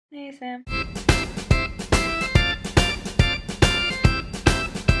Hey, Sam.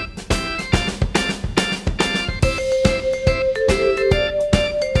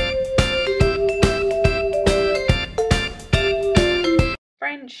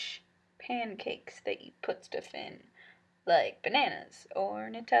 French pancakes that you put stuff in, like bananas or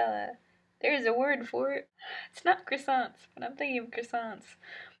Nutella. There's a word for it. It's not croissants, but I'm thinking of croissants.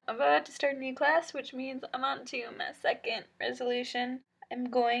 I'm about to start a new class, which means I'm on to my second resolution. I'm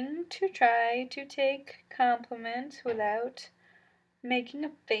going to try to take compliments without making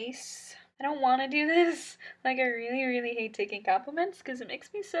a face. I don't want to do this. Like, I really, really hate taking compliments because it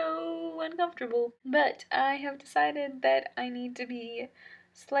makes me so uncomfortable. But I have decided that I need to be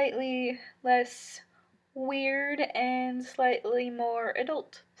slightly less weird and slightly more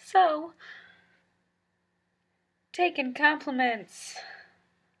adult. So, taking compliments.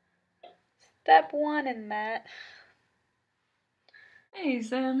 Step one in that. Hey,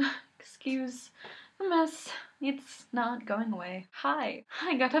 Sam. Excuse the mess. It's not going away. Hi.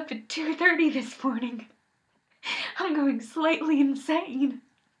 I got up at 2:30 this morning. I'm going slightly insane.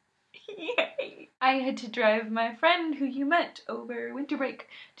 Yay! I had to drive my friend who you met over winter break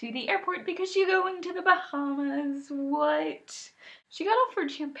to the airport because she's going to the Bahamas. What? She got offered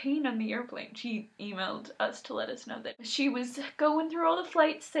champagne on the airplane. She emailed us to let us know that she was going through all the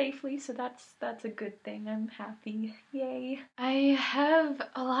flights safely, so that's a good thing. I'm happy. Yay. I have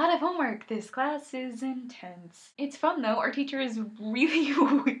a lot of homework. This class is intense. It's fun though. Our teacher is really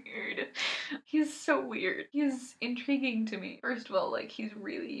weird. He's so weird. He's intriguing to me. First of all, like, he's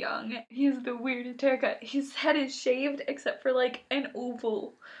really young. He has the weirdest haircut. His head is shaved except for like an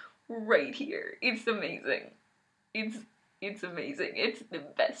oval right here. It's amazing. It's amazing. It's the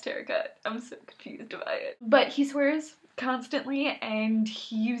best haircut. I'm so confused by it. But he swears constantly and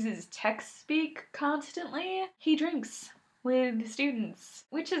he uses text speak constantly. He drinks with students,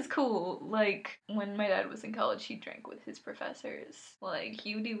 which is cool. Like, when my dad was in college, he drank with his professors. Like,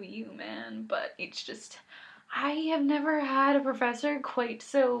 you do you, man. But it's just, I have never had a professor quite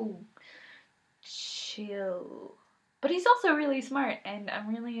so chill. But he's also really smart, and I'm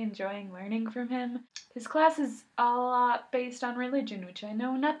really enjoying learning from him. His class is a lot based on religion, which I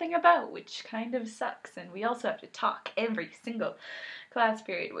know nothing about, which kind of sucks, and we also have to talk every single class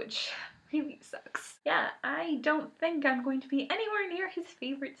period, which really sucks. Yeah, I don't think I'm going to be anywhere near his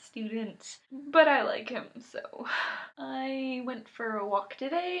favorite student, but I like him, so. I went for a walk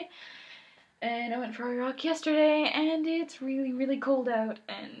today, and I went for a walk yesterday, and it's really, really cold out,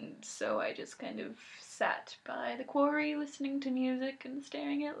 and so I just kind of sat by the quarry listening to music and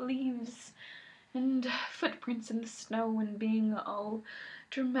staring at leaves and footprints in the snow and being all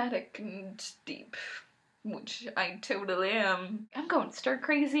dramatic and deep, which I totally am. I'm going stir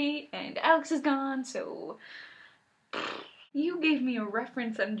crazy, and Alex is gone, so you gave me a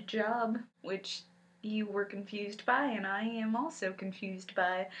reference and a job, which you were confused by, and I am also confused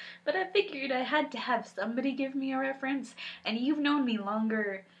by. But I figured I had to have somebody give me a reference, and you've known me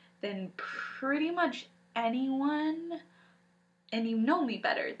longer than pretty much anyone, and you know me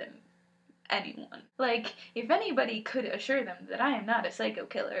better than anyone. Like, if anybody could assure them that I am not a psycho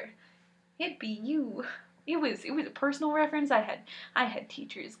killer, it'd be you. It was a personal reference. I had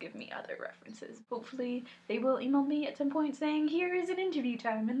teachers give me other references. Hopefully they will email me at some point saying here is an interview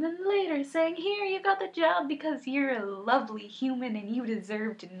time, and then later saying here you got the job because you're a lovely human and you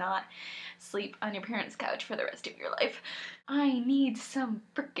deserve to not sleep on your parents' couch for the rest of your life. I need some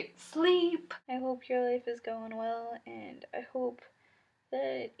frickin' sleep. I hope your life is going well, and I hope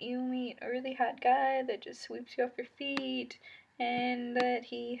that you meet a really hot guy that just sweeps you off your feet, and that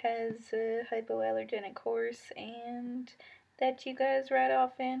he has a hypoallergenic horse, and that you guys ride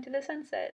off into the sunset.